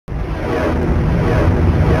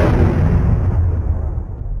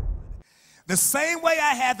The same way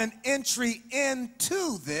I have an entry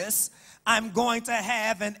into this, I'm going to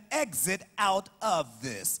have an exit out of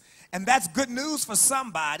this. And that's good news for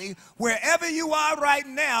somebody. Wherever you are right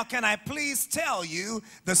now, can I please tell you,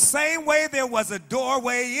 the same way there was a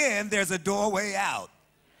doorway in, there's a doorway out.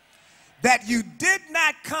 That you did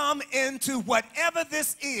not come into whatever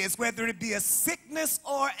this is, whether it be a sickness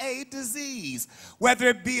or a disease, whether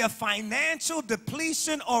it be a financial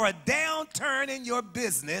depletion or a downturn in your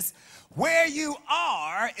business, where you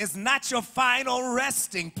are is not your final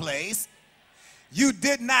resting place. You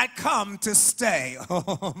did not come to stay.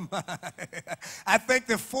 Oh my. I think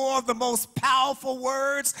the four of the most powerful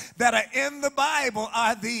words that are in the Bible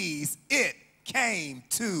are these: it came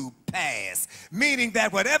to pass. Meaning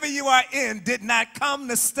that whatever you are in did not come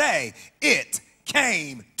to stay. It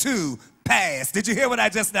came to pass. Did you hear what I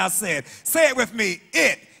just now said? Say it with me.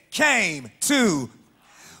 It came to.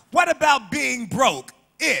 What about being broke?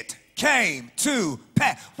 It came to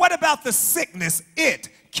pass. What about the sickness? It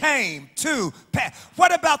came to pass.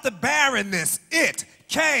 What about the barrenness? It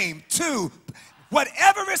came to.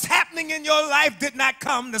 Whatever is happening in your life did not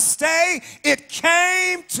come to stay. It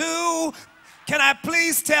came to. Can I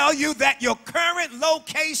please tell you that your current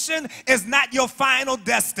location is not your final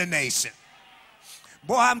destination?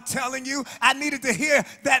 Boy, I'm telling you, I needed to hear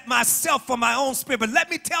that myself for my own spirit. But let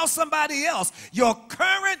me tell somebody else, your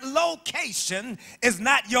current location is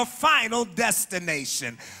not your final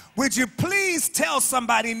destination. Would you please tell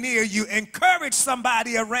somebody near you, encourage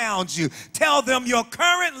somebody around you, tell them your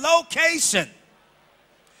current location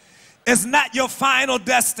is not your final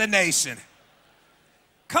destination.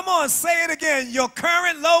 Come on, say it again. Your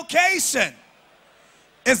current location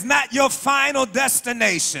is not your final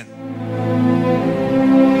destination.